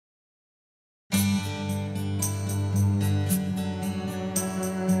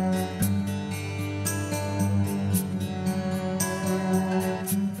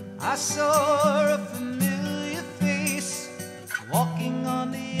saw a familiar face walking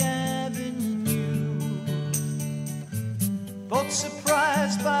on the avenue, both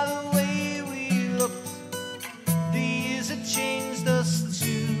surprised by the way we looked. The years had changed us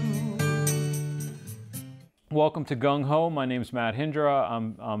too. Welcome to Gung Ho. My name is Matt Hindra.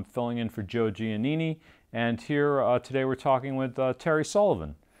 I'm filling in for Joe Giannini, and here today we're talking with Terry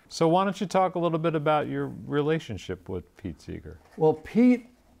Sullivan. So why don't you talk a little bit about your relationship with Pete Seeger? Well, Pete,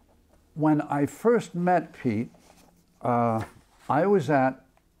 when I first met Pete, I was at,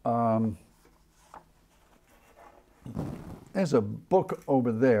 there's a book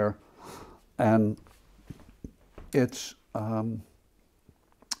over there, and it's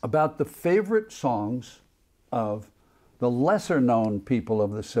about the favorite songs of the lesser-known people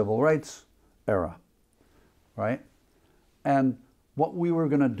of the civil rights era, right? And what we were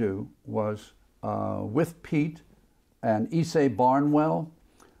going to do was, with Pete and Issei Barnwell,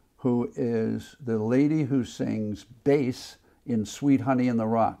 who is the lady who sings bass in Sweet Honey in the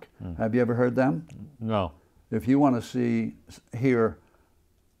Rock. Have you ever heard them? No. If you want to hear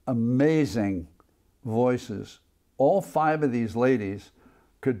amazing voices, all five of these ladies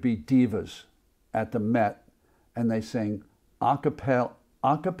could be divas at the Met, and they sing a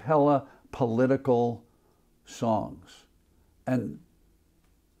cappella political songs. And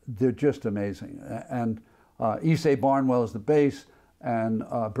they're just amazing. And Issei Barnwell is the bass, and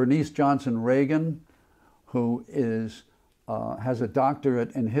Bernice Johnson Reagan, who is, has a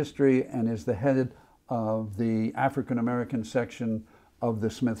doctorate in history and is the head of the African American section of the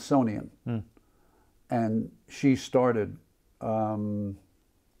Smithsonian. And she started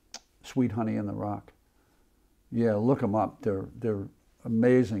Sweet Honey in the Rock. Yeah, look them up. They're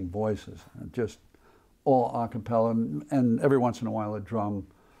amazing voices, just all a cappella, and every once in a while a drum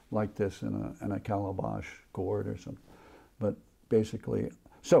like this in a calabash chord or something. But basically,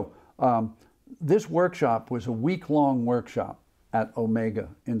 so this workshop was a week-long workshop at Omega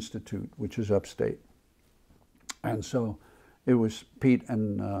Institute, which is upstate. And so it was Pete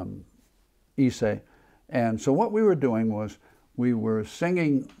and Issei. And so what we were doing was we were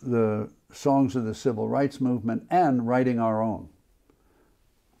singing the songs of the civil rights movement and writing our own.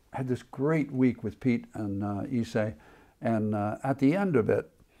 I had this great week with Pete and Issei, and at the end of it,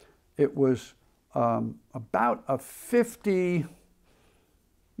 it was about a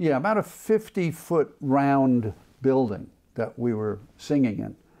 50-foot round building that we were singing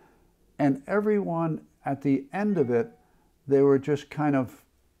in. And everyone at the end of it, they were just kind of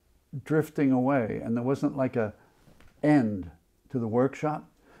drifting away, and there wasn't like a end to the workshop.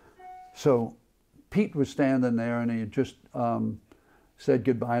 So Pete was standing there, and he just said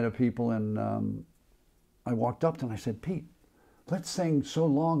goodbye to people, and I walked up to him and I said, "Pete, let's sing So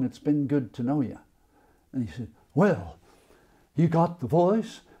Long It's Been Good to Know You." And he said, "Well, you got the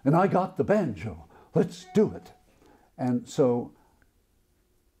voice and I got the banjo. Let's do it." And so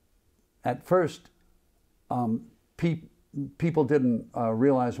at first, people didn't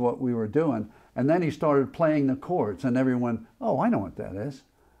realize what we were doing. And then he started playing the chords, and everyone, "Oh, I know what that is.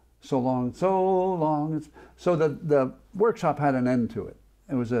 So long, so long." So the workshop had an end to it.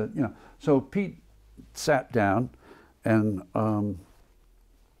 It was so Pete sat down, and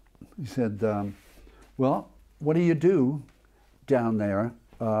he said, "Well, what do you do down there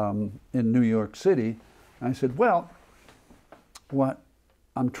in New York City?" And I said, "Well, what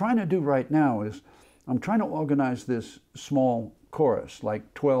I'm trying to do right now is I'm trying to organize this small chorus,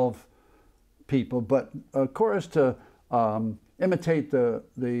 like 12 people, but a chorus to imitate the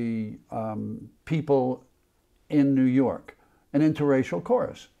people in New York, an interracial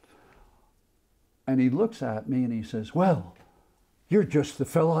chorus." And he looks at me and he says, "Well, you're just the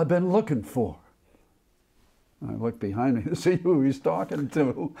fellow I've been looking for." I looked behind me to see who he's talking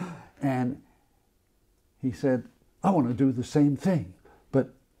to, and he said, "I want to do the same thing,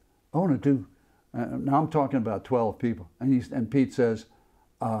 but I want to do," now I'm talking about 12 people, and Pete says,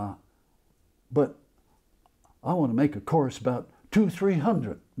 "But I want to make a chorus about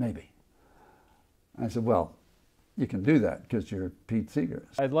 200-300 maybe." I said, "Well, you can do that because you're Pete Seeger."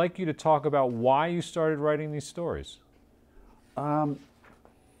 I'd like you to talk about why you started writing these stories. I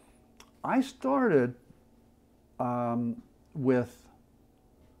started with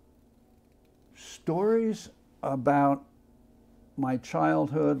stories about my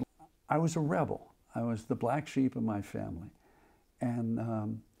childhood. I was a rebel. I was the black sheep of my family. And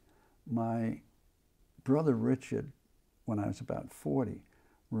my brother Richard, when I was about 40,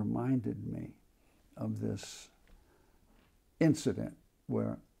 reminded me of this incident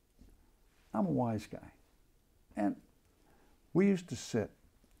where I'm a wise guy. And we used to sit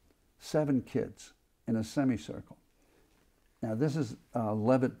 7 kids in a semicircle, Now this is a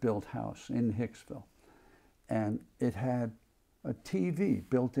Levitt-built house in Hicksville, and it had a TV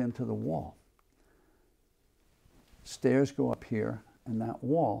built into the wall. Stairs go up here, and that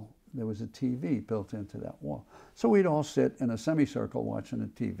wall, there was a TV built into that wall. So we'd all sit in a semicircle watching a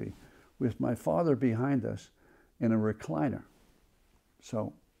TV with my father behind us in a recliner.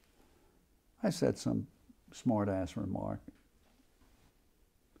 So I said some smart-ass remark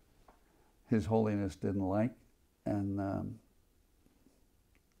His Holiness didn't like, and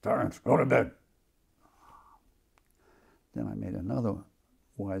Terrence, go to bed. Then I made another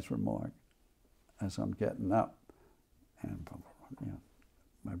wise remark as I'm getting up, and you know,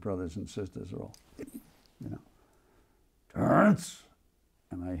 my brothers and sisters are all, you know, Terrence,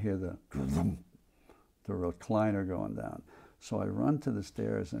 and I hear the recliner going down. So I run to the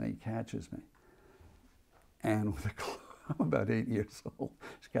stairs, and he catches me. And with I'm about 8 years old.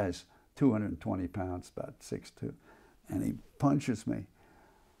 This guy's 220 pounds, about 6'2", and he punches me.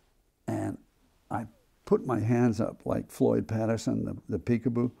 And I put my hands up like Floyd Patterson, the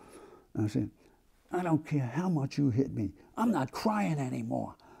peekaboo, and I said, I don't care how much you hit me. I'm not crying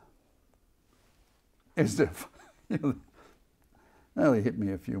anymore. As if, you know, well, he hit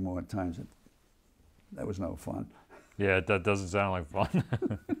me a few more times. That was no fun. Yeah, that doesn't sound like fun.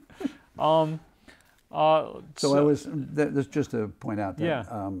 So I was, that's just to point out that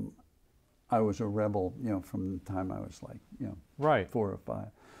yeah. I was a rebel, you know, from the time I was like, you know, right. 4 or 5.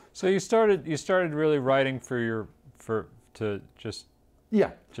 So you started really writing to just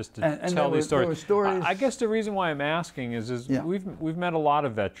and tell these stories. There were stories. I guess the reason why I'm asking is yeah. we've met a lot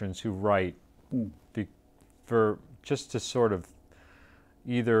of veterans who write for just to sort of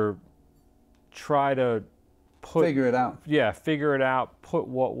either try to figure it out. Yeah, figure it out, put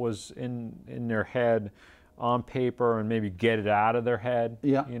what was in their head on paper and maybe get it out of their head.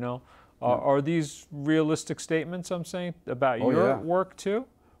 Yeah. You know? Are these realistic statements I'm saying about your work too?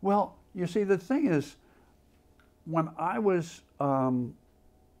 Well, you see, the thing is, when I was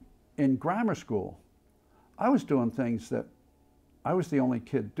in grammar school, I was doing things that I was the only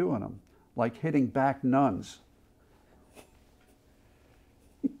kid doing them, like hitting back nuns.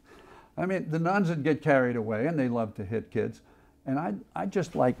 I mean, the nuns would get carried away, and they loved to hit kids, and I'd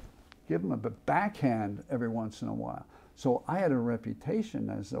just like give them a backhand every once in a while. So I had a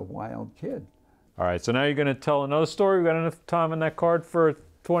reputation as a wild kid. All right, so now you're going to tell another story. We got enough time on that card for a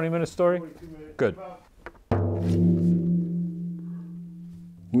 20-minute story? 42 minutes. Good.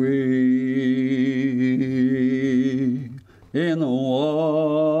 We in the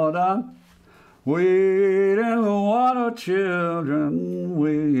water, we in the water, children, we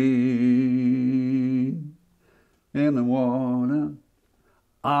in the water.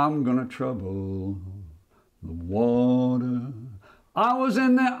 I'm gonna trouble the water. I was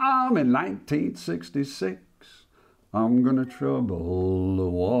in the army in 1966. I'm gonna trouble the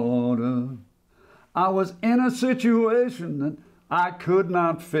water. I was in a situation that I could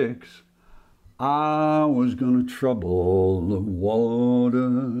not fix. I was gonna trouble the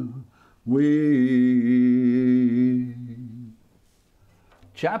water. We.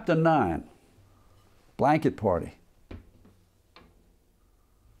 Chapter 9, Blanket Party.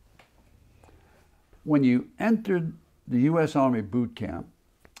 When you entered the U.S. Army boot camp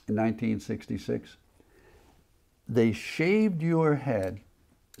in 1966, they shaved your head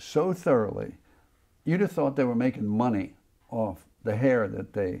so thoroughly, you'd have thought they were making money off the hair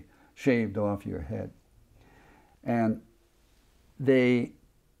that they shaved off your head. And the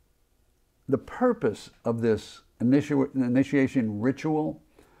purpose of this initiation ritual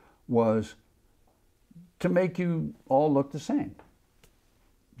was to make you all look the same.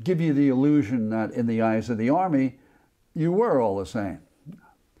 Give you the illusion that in the eyes of the Army, you were all the same.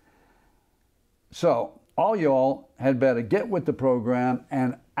 So all y'all had better get with the program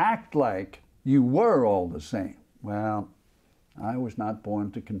and act like you were all the same. Well, I was not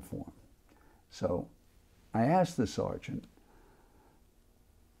born to conform. So I asked the sergeant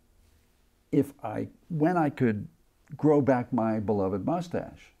when I could grow back my beloved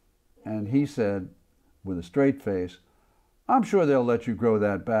mustache. And he said, with a straight face, I'm sure they'll let you grow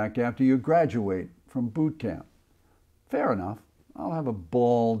that back after you graduate from boot camp. Fair enough. I'll have a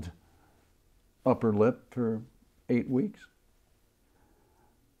bald upper lip for 8 weeks.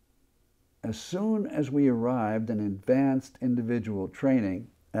 As soon as we arrived in advanced individual training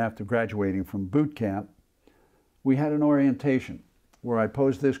after graduating from boot camp, we had an orientation where I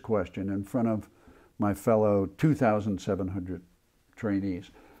posed this question in front of my fellow 2,700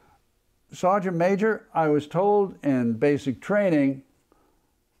 trainees. Sergeant Major, I was told in basic training,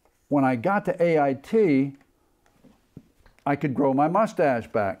 when I got to AIT, I could grow my mustache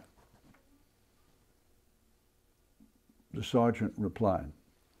back. The the sergeant replied,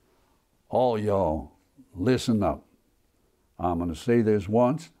 "All y'all, listen up. I'm going to say this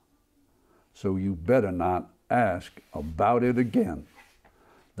once, so you better not ask about it again.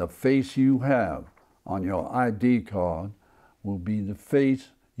 The face you have on your ID card will be the face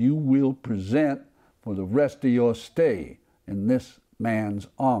you will present for the rest of your stay in this man's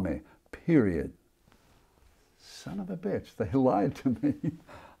army, period." Son of a bitch, they lied to me.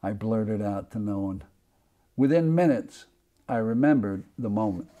 I blurted out to no one. Within minutes, I remembered the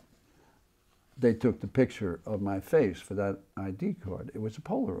moment. They took the picture of my face for that ID card. It was a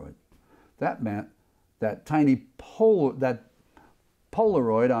Polaroid. That meant that tiny that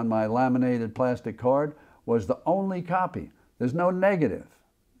Polaroid on my laminated plastic card was the only copy. There's no negative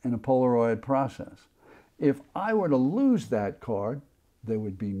in a Polaroid process. If I were to lose that card, there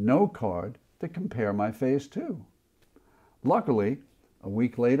would be no card to compare my face to. Luckily, a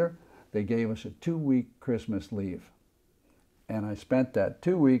week later, they gave us a 2-week Christmas leave. And I spent that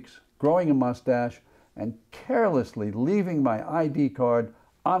 2 weeks growing a mustache and carelessly leaving my ID card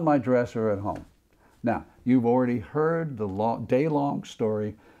on my dresser at home. Now, you've already heard the day-long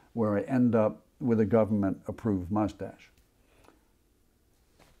story where I end up with a government-approved mustache.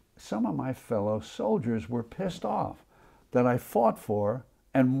 Some of my fellow soldiers were pissed off that I fought for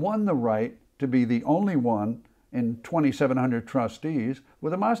and won the right to be the only one in 2,700 trustees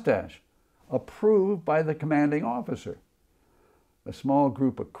with a mustache, approved by the commanding officer. A small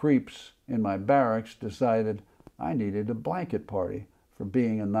group of creeps in my barracks decided I needed a blanket party for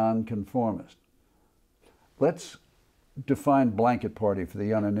being a nonconformist. Let's define blanket party for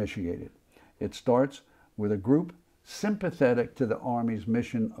the uninitiated. It starts with a group sympathetic to the Army's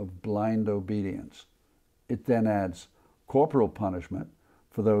mission of blind obedience. It then adds corporal punishment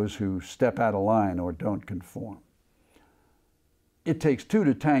for those who step out of line or don't conform. It takes two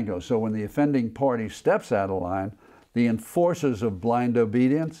to tango, so when the offending party steps out of line, the enforcers of blind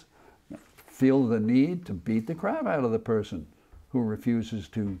obedience feel the need to beat the crap out of the person who refuses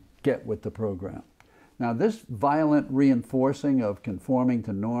to get with the program. Now, this violent reinforcing of conforming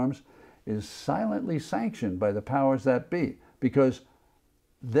to norms is silently sanctioned by the powers that be, because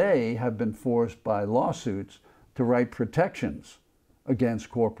they have been forced by lawsuits to write protections against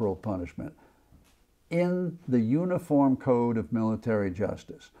corporal punishment in the Uniform Code of Military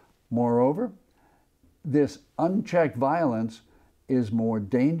Justice. Moreover, this unchecked violence is more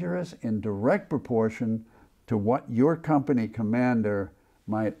dangerous in direct proportion to what your company commander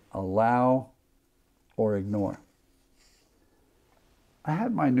might allow or ignore. I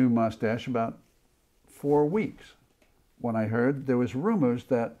had my new mustache about 4 weeks when I heard there was rumors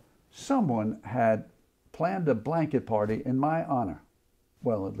that someone had planned a blanket party in my honor.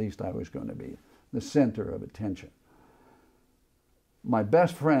 Well, at least I was going to be the center of attention. My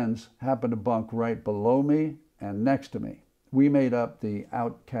best friends happened to bunk right below me and next to me. We made up the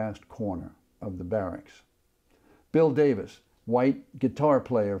outcast corner of the barracks. Bill Davis, white guitar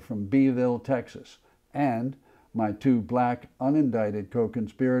player from Beeville, Texas, and my two black unindicted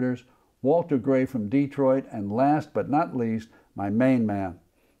co-conspirators, Walter Gray from Detroit, and last but not least, my main man,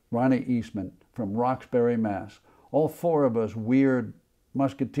 Ronnie Eastman from Roxbury, Mass. All four of us weird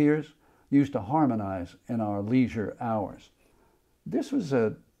musketeers used to harmonize in our leisure hours. This was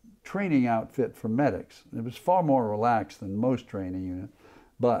a training outfit for medics. It was far more relaxed than most training units,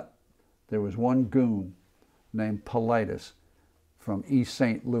 but there was one goon named Politis from East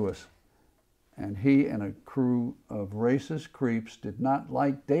St. Louis, and he and a crew of racist creeps did not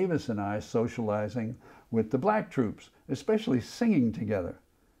like Davis and I socializing with the black troops, especially singing together.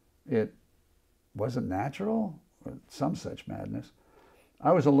 It wasn't natural, or some such madness.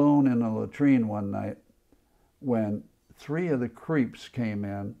 I was alone in a latrine one night when 3 of the creeps came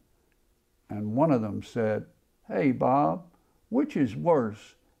in, and one of them said, "Hey, Bob, which is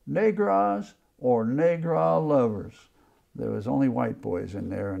worse, negras or negra lovers?" There was only white boys in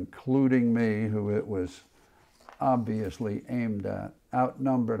there, including me, who it was obviously aimed at.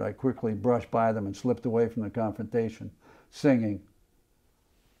 Outnumbered, I quickly brushed by them and slipped away from the confrontation, singing,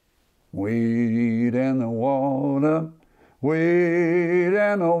 "Weed in the water, weed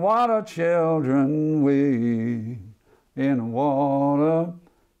in the water, children, weed in the water,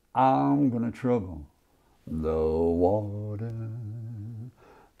 I'm gonna trouble the water."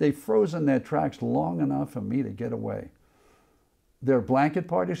 They've frozen their tracks long enough for me to get away. Their blanket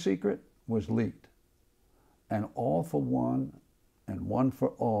party secret was leaked, and all for one and one for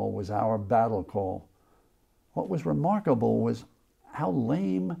all was our battle call. What was remarkable was how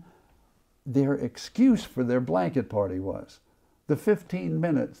lame their excuse for their blanket party was. The 15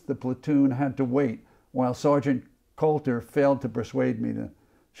 minutes the platoon had to wait while Sergeant Coulter failed to persuade me to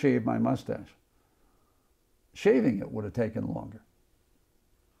shave my mustache. Shaving it would have taken longer.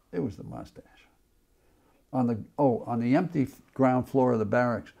 It was the mustache. On the empty ground floor of the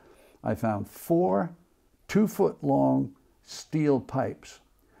barracks, I found 4 2-foot-long steel pipes.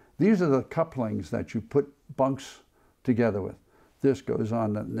 These are the couplings that you put bunks together with. This goes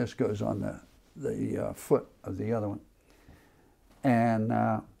on, and this goes on the foot of the other one. And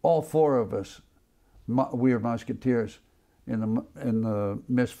all 4 of us, weird musketeers, in the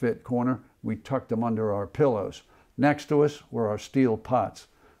misfit corner, we tucked them under our pillows. Next to us were our steel pots,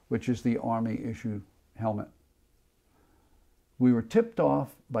 which is the Army issue helmet. We were tipped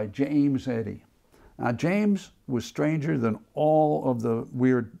off by James Eddy. Now, James was stranger than all of the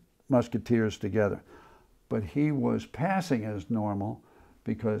weird musketeers together, but he was passing as normal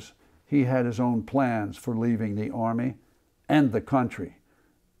because he had his own plans for leaving the Army and the country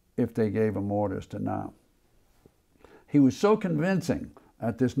if they gave him orders to not. He was so convincing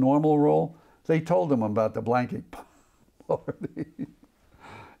at this normal role, they told him about the blanket party.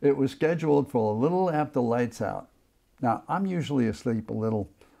 It was scheduled for a little after lights out. Now, I'm usually asleep a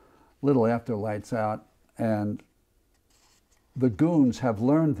little after lights out, and the goons have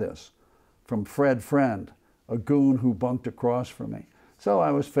learned this from Fred Friend, a goon who bunked across from me. So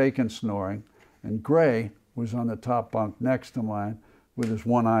I was faking snoring, and Gray was on the top bunk next to mine with his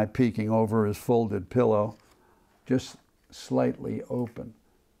one eye peeking over his folded pillow, just slightly open.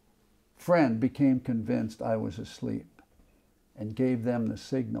 Friend became convinced I was asleep and gave them the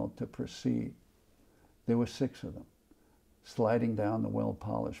signal to proceed. There were 6 of them, sliding down the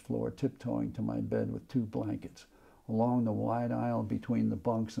well-polished floor, tiptoeing to my bed with 2 blankets, along the wide aisle between the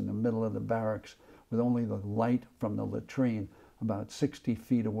bunks in the middle of the barracks, with only the light from the latrine about 60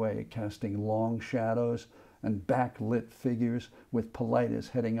 feet away, casting long shadows and backlit figures, with Politis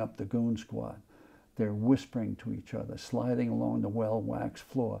heading up the goon squad. They're whispering to each other, sliding along the well-waxed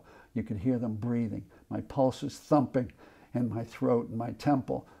floor. You could hear them breathing. My pulses thumping in my throat and my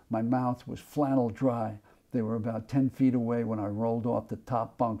temple. My mouth was flannel dry. They were about 10 feet away when I rolled off the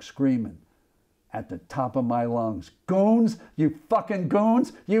top bunk screaming at the top of my lungs, "Goons, you fucking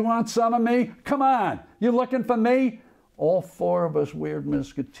goons, you want some of me? Come on, you looking for me?" All 4 of us weird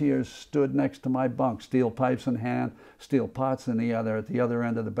musketeers stood next to my bunk, steel pipes in hand, steel pots in the other. At the other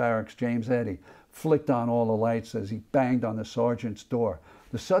end of the barracks, James Eddy flicked on all the lights as he banged on the sergeant's door.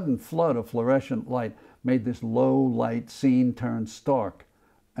 The sudden flood of fluorescent light made this low-light scene turn stark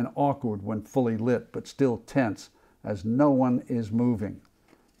and awkward when fully lit, but still tense, as no one is moving.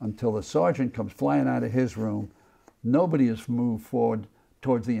 Until the sergeant comes flying out of his room, nobody has moved forward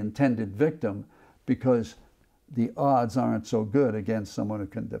towards the intended victim because the odds aren't so good against someone who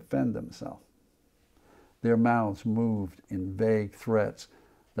can defend himself. Their mouths moved in vague threats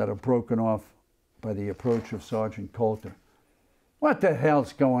that are broken off by the approach of Sergeant Coulter. "What the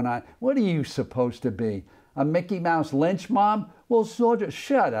hell's going on? What are you supposed to be? A Mickey Mouse lynch mob? Well, Sergeant,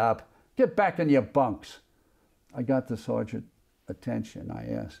 shut up. Get back in your bunks." I got the sergeant's attention. I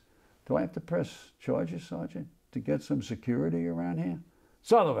asked, "Do I have to press charges, Sergeant, to get some security around here?"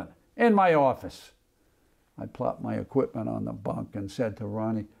 "Sullivan, in my office." I plopped my equipment on the bunk and said to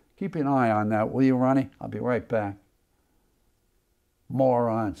Ronnie, "Keep an eye on that, will you, Ronnie? I'll be right back."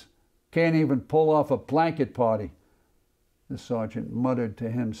 "Morons. Can't even pull off a blanket party." The sergeant muttered to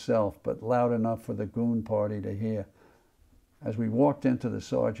himself, but loud enough for the goon party to hear. As we walked into the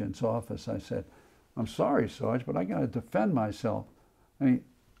sergeant's office, I said, "I'm sorry, Sarge, but I got to defend myself. I mean,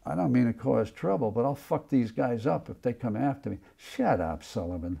 I don't mean to cause trouble, but I'll fuck these guys up if they come after me." "Shut up,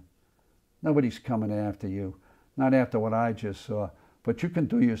 Sullivan. Nobody's coming after you. Not after what I just saw. But you can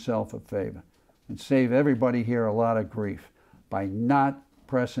do yourself a favor and save everybody here a lot of grief by not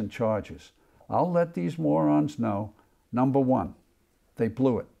pressing charges. I'll let these morons know, number 1, they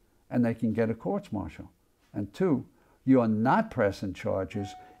blew it and they can get a courts-martial. And 2, your not pressing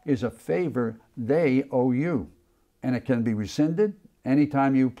charges is a favor they owe you, and it can be rescinded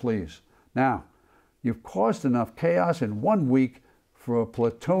anytime you please. Now, you've caused enough chaos in 1 week for a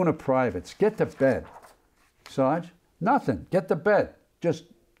platoon of privates. Get to bed." "Sarge, nothing. Get to bed. Just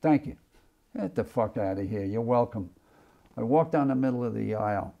thank you." "Get the fuck out of here. You're welcome." I walked down the middle of the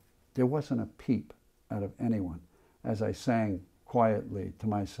aisle. There wasn't a peep out of anyone as I sang quietly to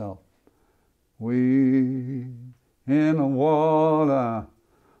myself. "We in the water,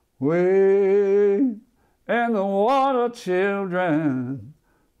 we in the water, children,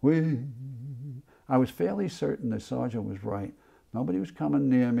 we." I was fairly certain the sergeant was right. Nobody was coming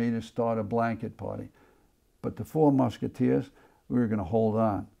near me to start a blanket party. But the 4 musketeers, we were going to hold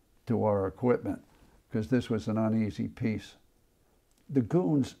on to our equipment because this was an uneasy peace. The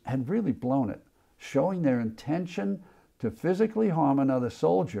goons had really blown it, showing their intention to physically harm another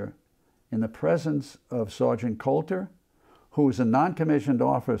soldier in the presence of Sergeant Coulter, who was a non-commissioned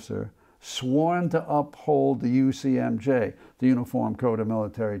officer sworn to uphold the UCMJ, the Uniform Code of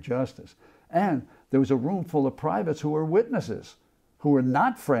Military Justice. And there was a room full of privates who were witnesses, who were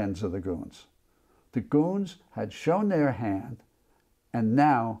not friends of the goons. The goons had shown their hand, and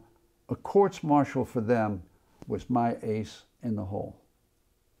now a courts-martial for them was my ace in the hole.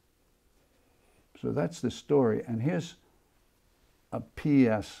 So that's the story, and here's a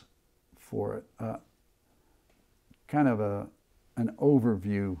PS for it, kind of an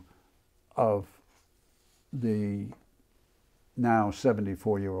overview of the now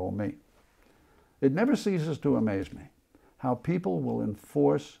 74-year-old me. It never ceases to amaze me how people will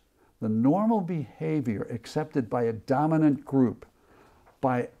enforce the normal behavior accepted by a dominant group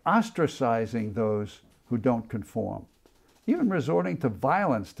by ostracizing those who don't conform, even resorting to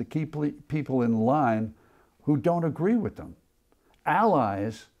violence to keep people in line who don't agree with them.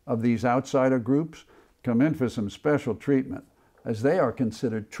 Allies of these outsider groups come in for some special treatment, as they are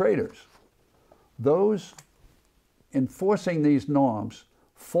considered traitors. Those enforcing these norms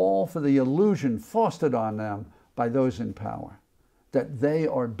fall for the illusion fostered on them by those in power, that they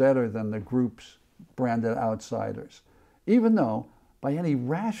are better than the groups branded outsiders, even though, by any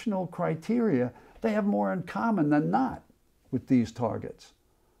rational criteria, they have more in common than not with these targets.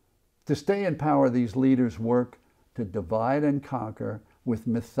 To stay in power, these leaders work to divide and conquer with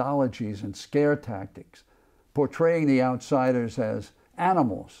mythologies and scare tactics, portraying the outsiders as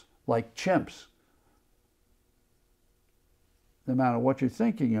animals, like chimps. No matter what you're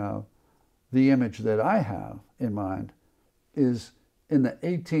thinking of, the image that I have in mind is in the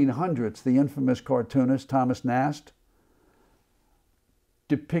 1800s, the infamous cartoonist Thomas Nast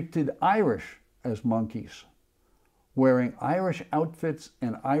depicted Irish as monkeys, wearing Irish outfits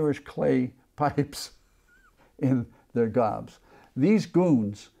and Irish clay pipes in their gobs. These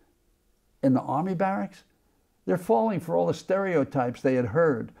goons in the army barracks, they're falling for all the stereotypes they had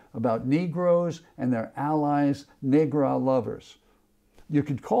heard about Negroes and their allies, Negro lovers. You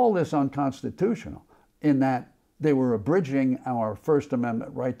could call this unconstitutional in that they were abridging our First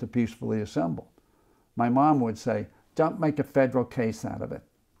Amendment right to peacefully assemble. My mom would say, don't make a federal case out of it.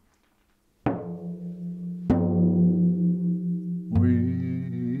 We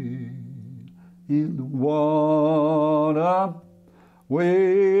in the water,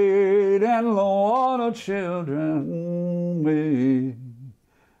 wade in the water, children, wade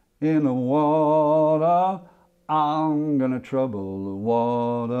in the water. I'm gonna trouble the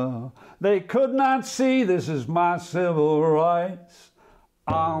water. They could not see this is my civil rights.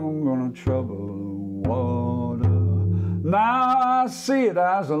 I'm gonna trouble the water. Now I see it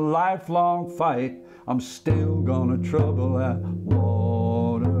as a lifelong fight. I'm still gonna trouble that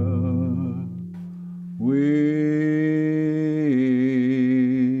water.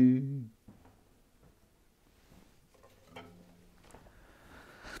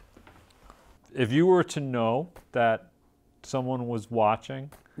 If you were to know that someone was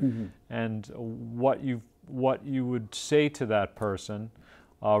watching, and what you would say to that person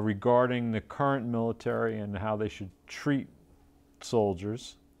regarding the current military and how they should treat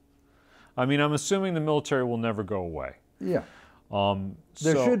soldiers. I mean, I'm assuming the military will never go away. Yeah.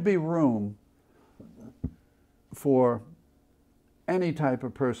 There should be room for any type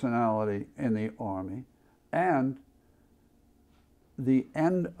of personality in the Army, and the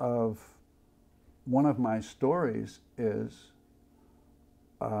end of one of my stories is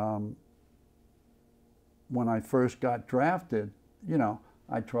when I first got drafted, you know,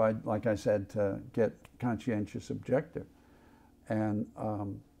 I tried, like I said, to get conscientious objector. And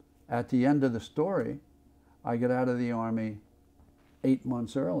at the end of the story, I get out of the Army 8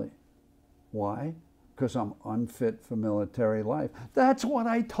 months early. Why? Because I'm unfit for military life. That's what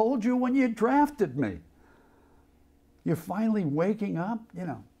I told you when you drafted me. You're finally waking up, you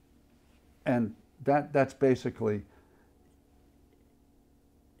know. And that's basically,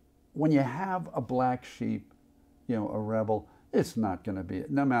 when you have a black sheep, you know, a rebel, it's not going to be,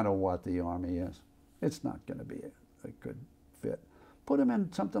 no matter what the Army is, it's not going to be a good fit. Put them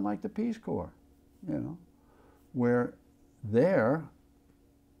in something like the Peace Corps, you know, where there's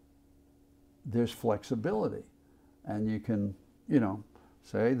flexibility, and you can, you know,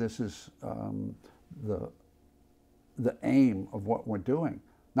 say this is the aim of what we're doing,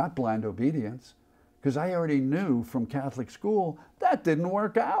 not blind obedience, because I already knew from Catholic school that didn't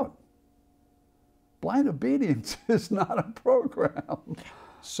work out. Blind obedience is not a program.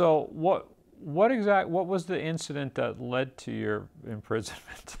 So what was the incident that led to your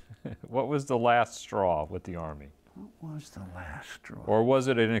imprisonment? What was the last straw with the Army? What was the last straw? Or was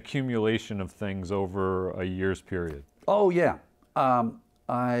it an accumulation of things over a year's period? Oh, yeah.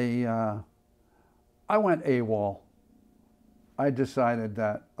 I went AWOL. I decided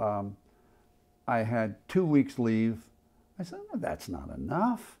that I had 2 weeks leave. I said, well, that's not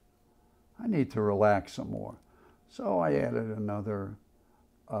enough. I need to relax some more. So I added another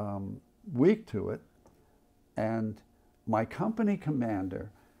week to it, and my company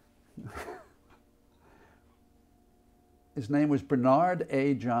commander, his name was Bernard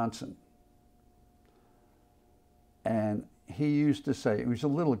A. Johnson, and he used to say, he was a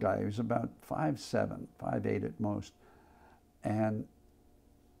little guy, he was about 5'7", 5'8" at most, and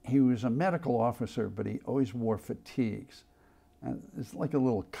he was a medical officer, but he always wore fatigues. And it's like a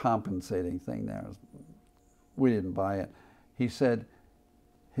little compensating thing there. We didn't buy it. He said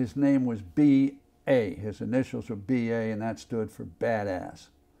his name was B.A. His initials were B.A., and that stood for badass.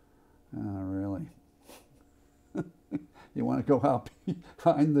 Really? You want to go out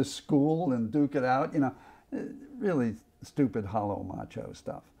behind the school and duke it out? You know, really stupid, hollow macho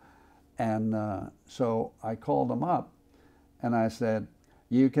stuff. And so I called him up, and I said,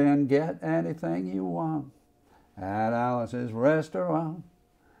 you can get anything you want at Alice's restaurant.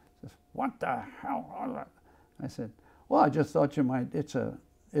 He says, what the hell? I said, well, I just thought you might, it's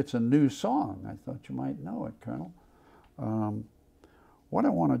a new song. I thought you might know it, Colonel. What I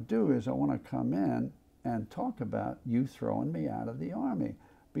want to do is I want to come in and talk about you throwing me out of the Army,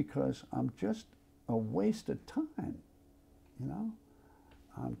 because I'm just a waste of time, you know?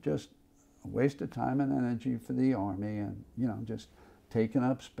 I'm just a waste of time and energy for the Army, and, you know, just taking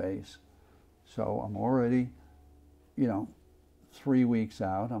up space. So I'm already, you know, 3 weeks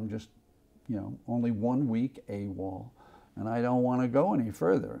out. I'm just, you know, only 1 week AWOL, and I don't want to go any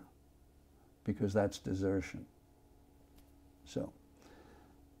further because that's desertion. So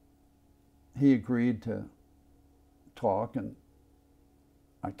he agreed to talk, and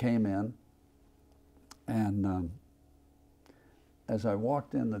I came in, and as I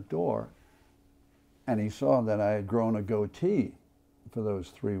walked in the door, and he saw that I had grown a goatee for those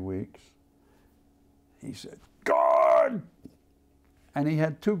 3 weeks, he said, guard! And he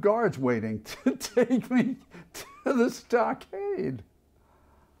had 2 guards waiting to take me to the stockade.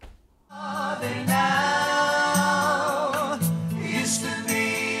 Are they now? Used to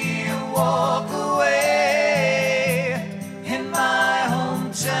be a war.